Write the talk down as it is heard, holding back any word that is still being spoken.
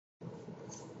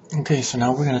Okay, so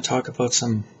now we're going to talk about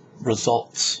some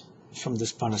results from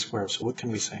this Punnett Square. So what can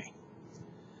we say?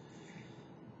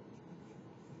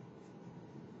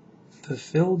 The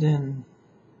filled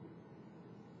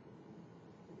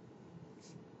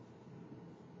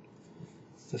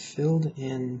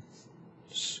in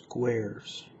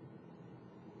squares.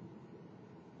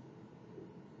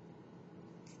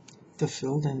 The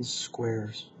filled in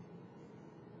squares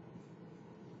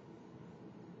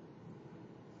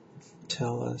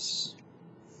tell us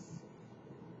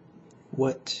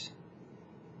what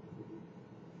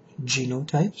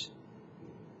genotypes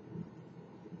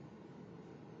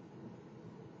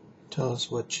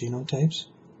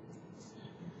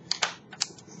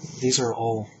these are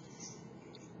all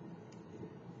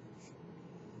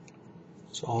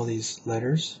these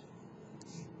letters,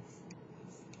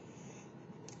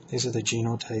 these are the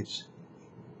genotypes.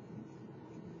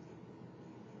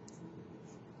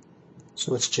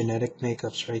 So it's genetic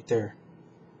makeups right there.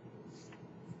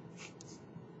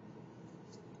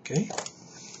 Okay,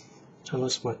 tell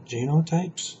us what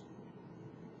genotypes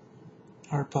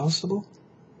are possible.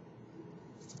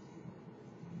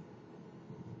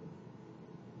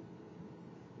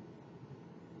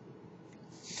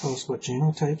 Tell us what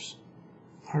genotypes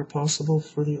are possible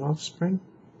for the offspring.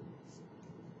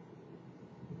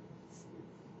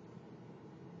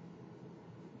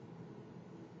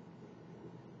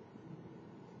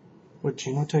 What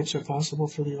genotypes are possible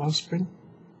for the offspring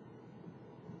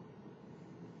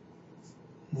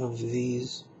of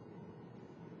these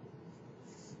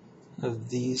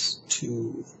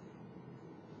two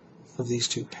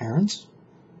parents,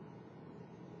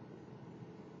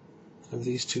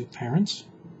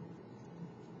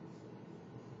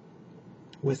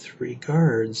 with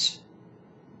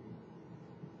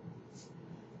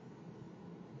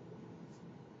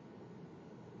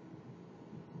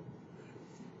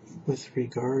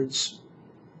regards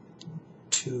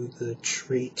to the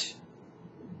trait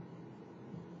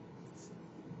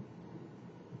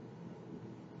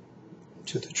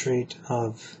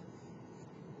of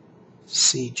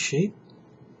seed shape,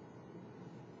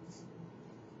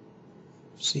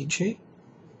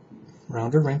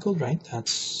 round or wrinkled, right?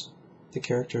 That's the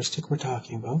characteristic we're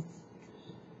talking about,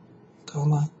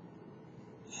 comma,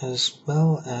 as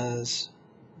well as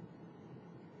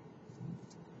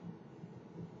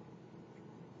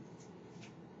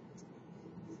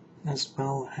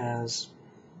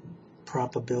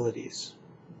probabilities.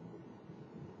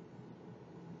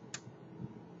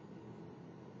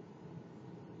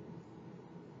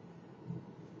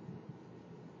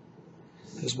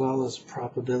 As well as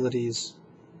probabilities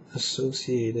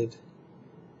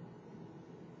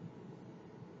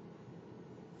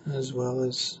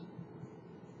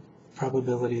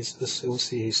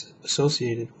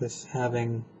associated with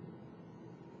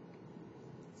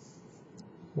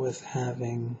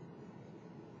having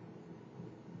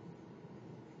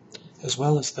as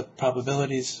well as the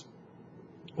probabilities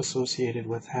associated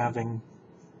with having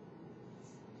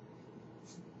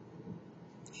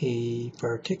a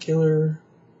particular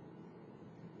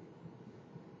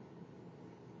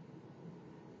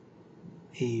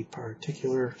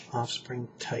offspring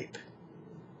type.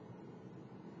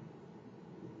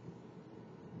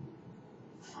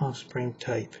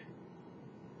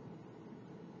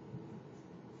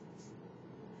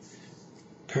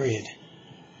 Period.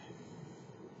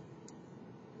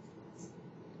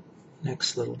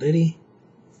 Next little ditty.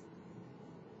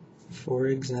 For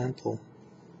example,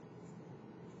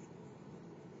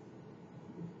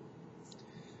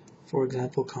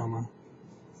 comma,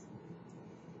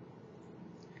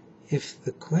 if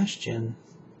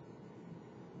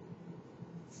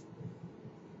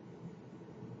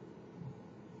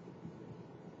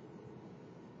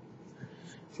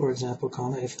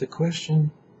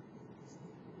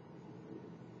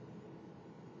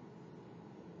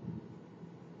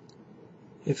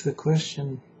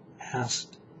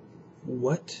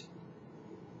the question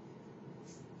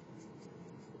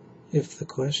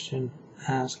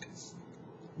asked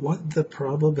what the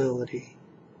probability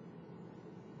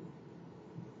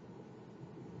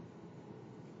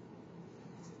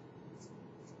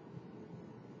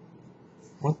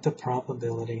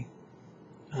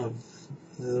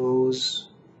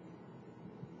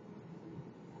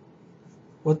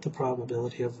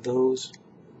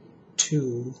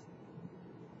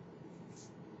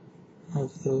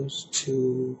of those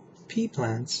two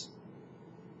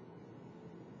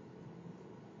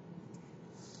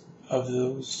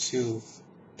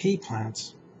pea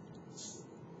plants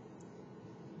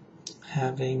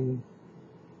having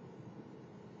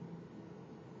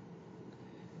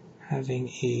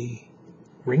a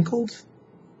wrinkled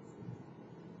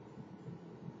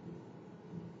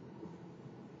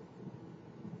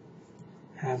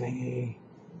having a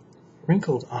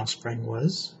wrinkled offspring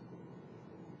was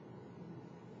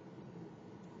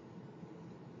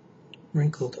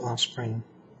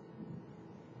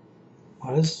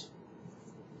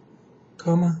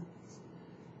comma,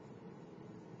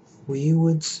 we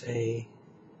would say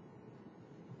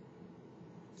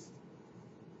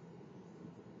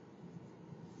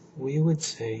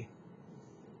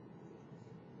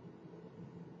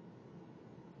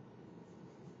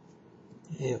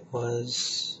it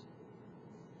was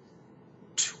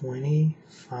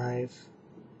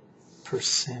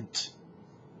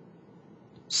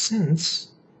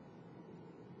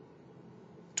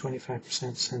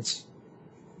 25% since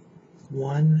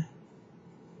 1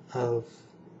 of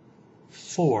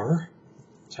 4,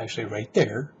 it's actually right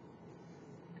there,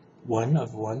 1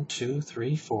 of 1, 2,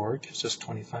 3, 4 gives us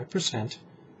 25%,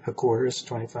 a quarter is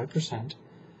 25%,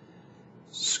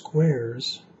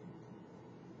 squares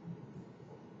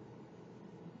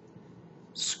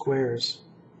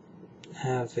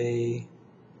have a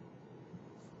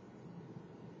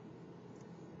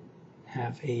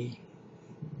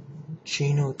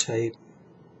genotype.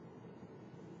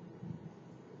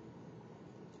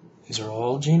 These are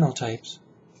all genotypes.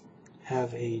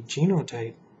 Have a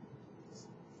genotype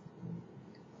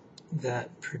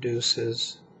that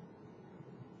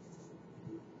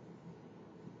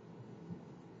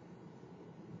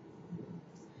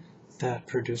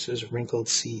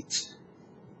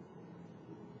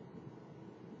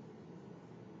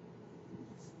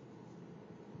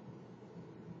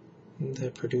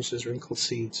produces wrinkled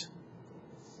seeds.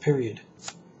 Period.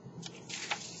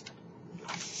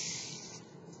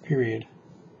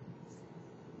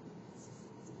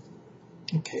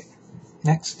 Okay,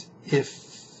 next,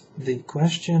 if the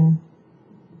question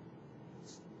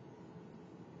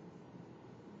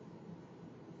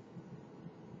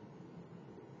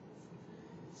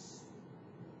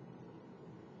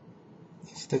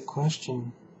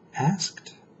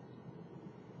asked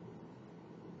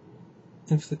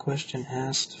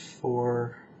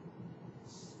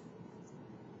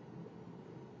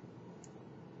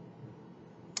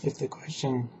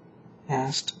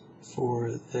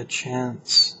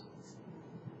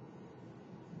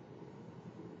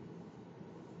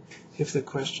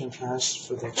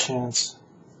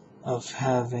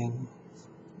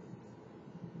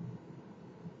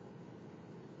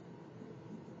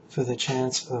for the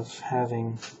chance of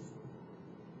having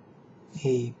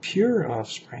a pure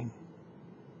offspring,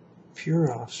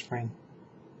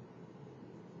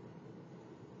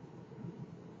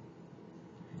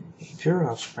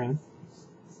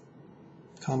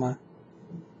 comma,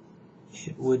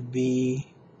 it would be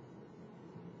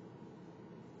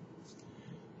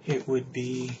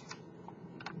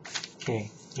okay,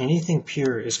 anything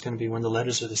pure is going to be when the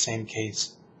letters are the same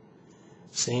case.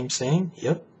 Same,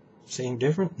 yep. Same,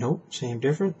 different, nope. Same,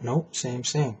 different, nope. Same.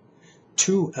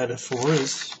 2 out of 4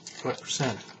 is what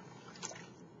percent?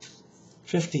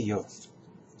 50, yo.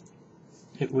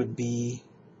 It would be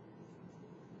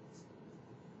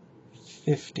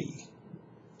 50%.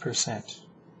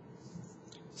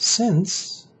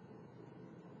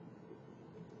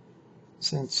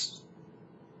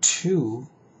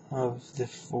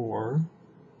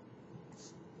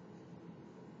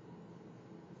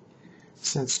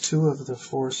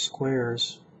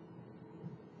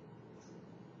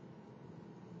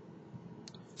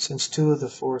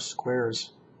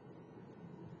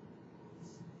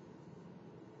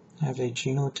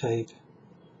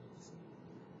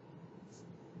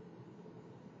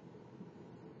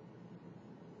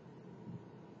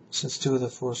 Since 2 of the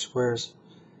 4 squares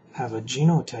have a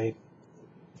genotype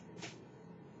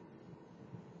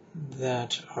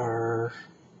that are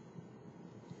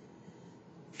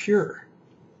pure,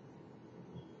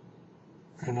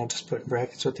 and I'll just put in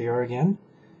brackets what they are again.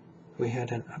 We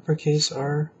had an uppercase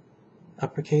R,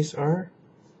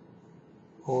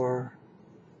 or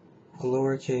a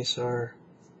lowercase r,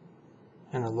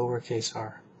 and a lowercase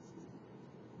r.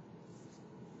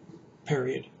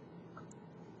 Period.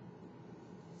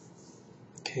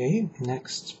 Okay,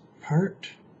 next part.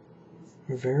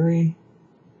 Very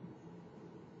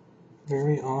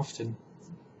often,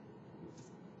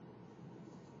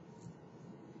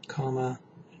 comma,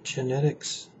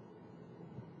 genetics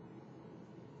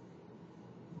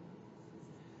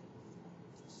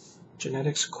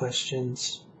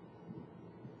questions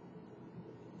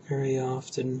very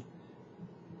often.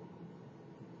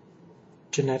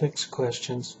 Genetics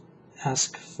questions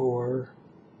ask for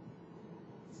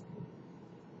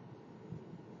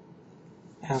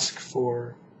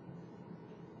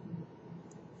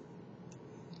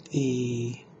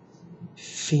the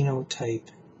phenotype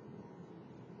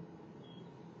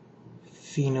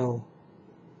phenotype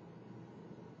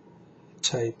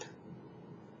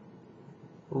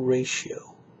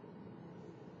ratio.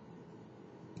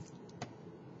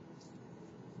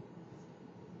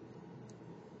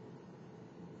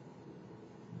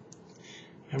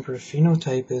 Remember,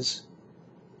 phenotype is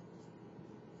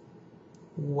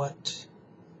what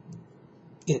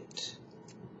it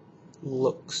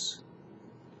looks.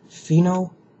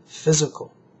 Pheno,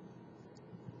 physical,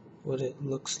 what it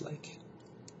looks like.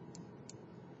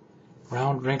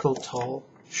 Round, wrinkled, tall,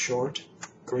 short,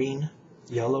 green,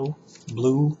 yellow,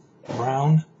 blue,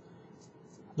 brown.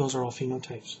 Those are all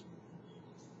phenotypes.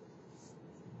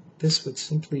 This would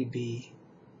simply be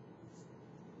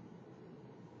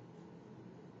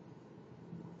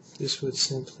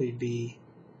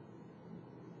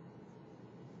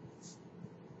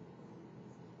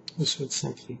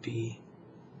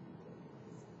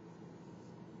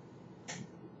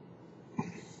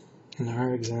in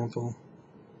our example,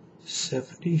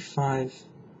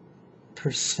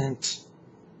 75%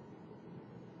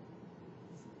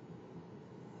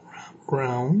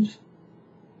 round,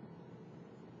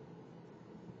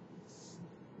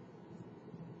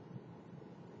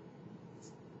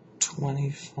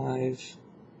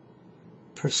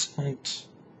 25%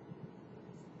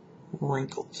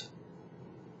 wrinkled.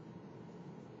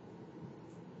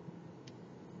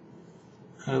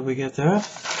 How did we get that?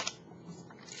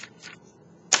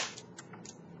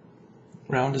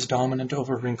 Round is dominant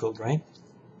over wrinkled, right?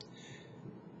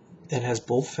 It has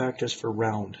both factors for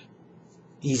round.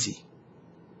 Easy.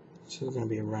 So it's going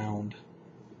to be round.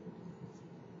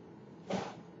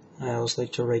 I always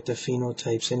like to write the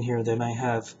phenotypes in here. Then I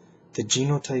have the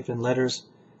genotype in letters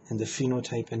and the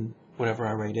phenotype in whatever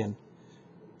I write in.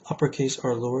 Uppercase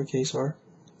R, lowercase r.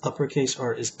 Uppercase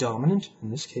R is dominant.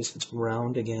 In this case, it's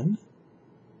round again.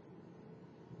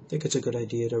 I think it's a good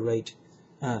idea to write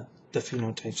the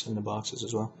phenotypes in the boxes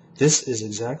as well. This is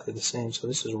exactly the same, so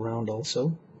this is round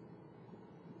also.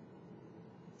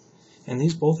 And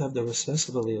these both have the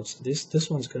recessive alleles. This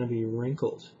one's going to be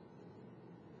wrinkled.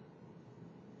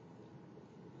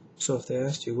 So if they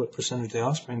asked you what percentage of the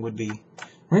offspring would be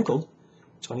wrinkled,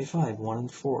 25, 1 in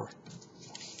 4.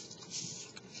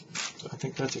 So I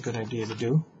think that's a good idea to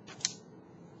do.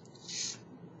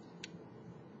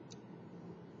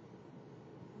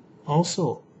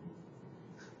 Also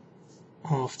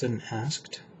often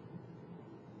asked,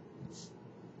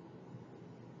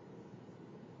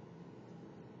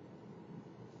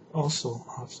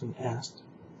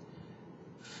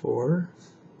 for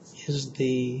is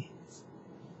the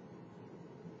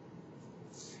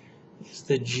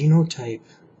genotype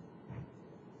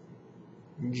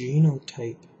ratio.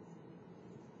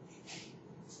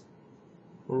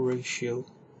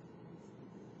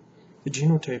 The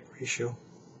genotype ratio.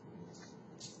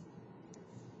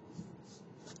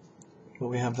 Well,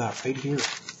 we have that right here.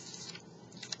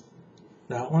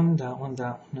 That one, that one,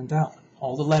 that one, and that one.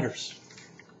 All the letters.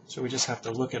 So we just have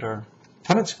to look at our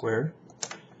Punnett square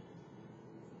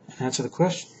and answer the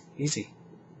question. Easy.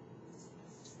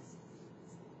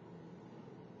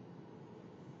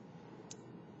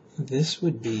 This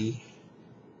would be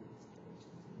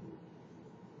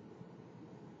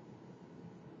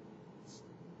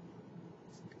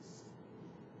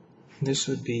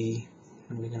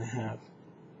what are we going to have?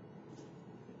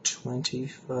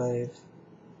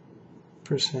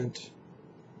 25%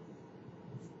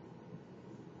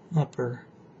 upper.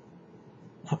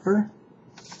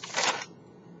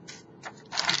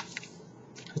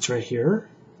 That's right here.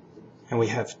 And we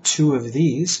have 2 of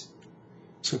these.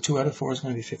 So 2 out of 4 is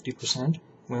going to be 50%.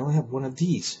 We only have 1 of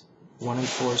these. 1 in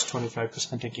 4 is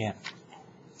 25% again.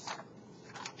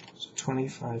 So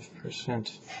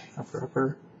 25%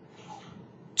 upper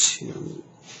to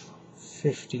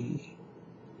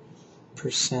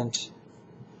 50%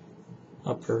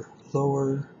 upper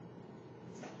lower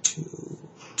to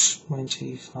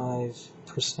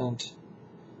 25%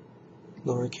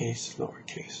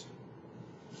 lowercase.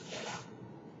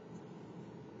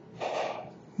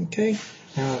 Okay,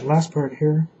 now last part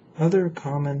here, other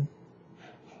common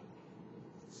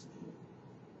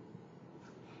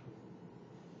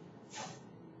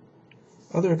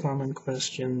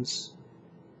questions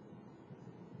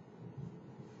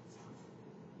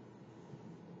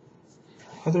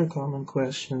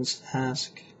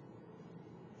ask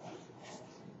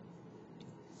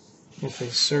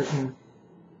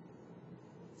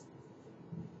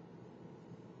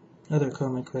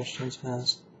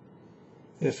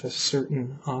if a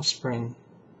certain offspring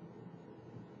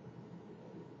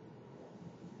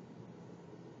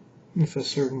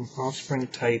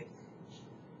type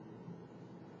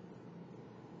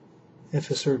if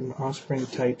a certain offspring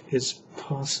type is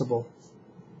possible.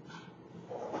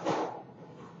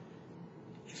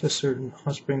 If a certain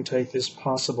offspring type is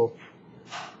possible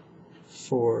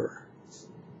for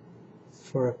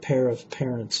a pair of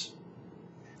parents.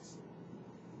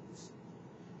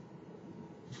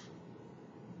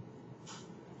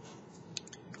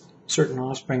 Certain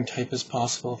offspring type is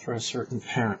possible for a certain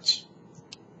parents.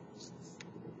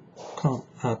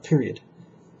 Period.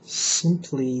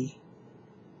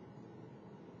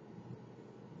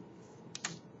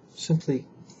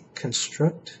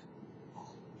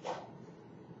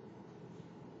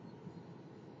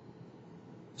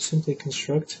 Simply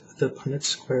construct the Punnett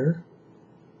square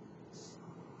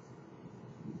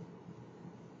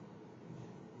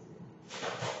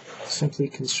simply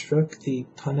construct the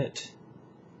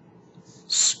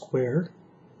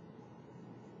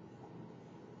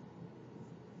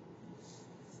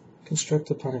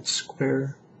Punnett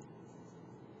square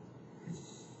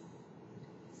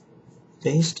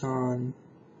based on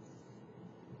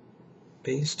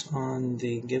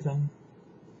the given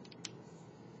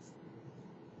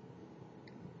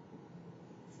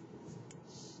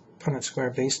Punnett square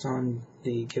based on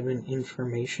the given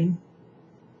information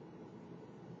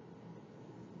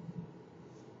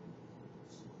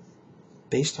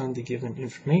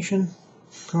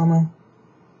comma,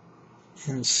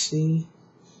 and see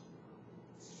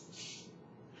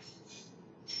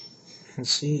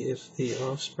if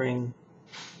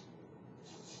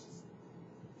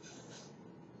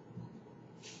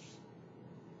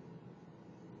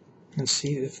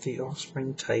the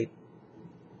offspring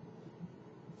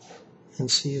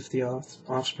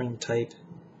type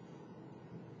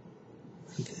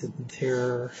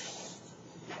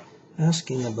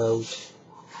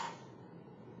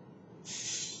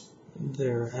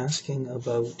they're asking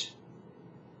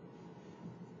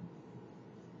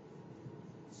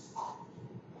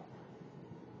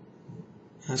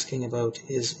about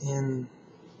is in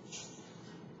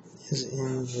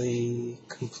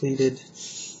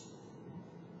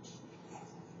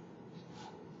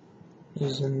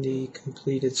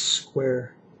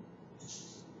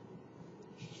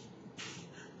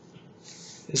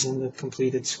the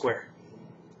completed square.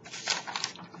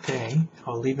 Okay,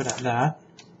 I'll leave it at that.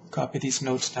 Copy these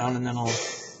notes down and then I'll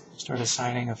start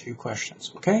assigning a few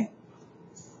questions, okay?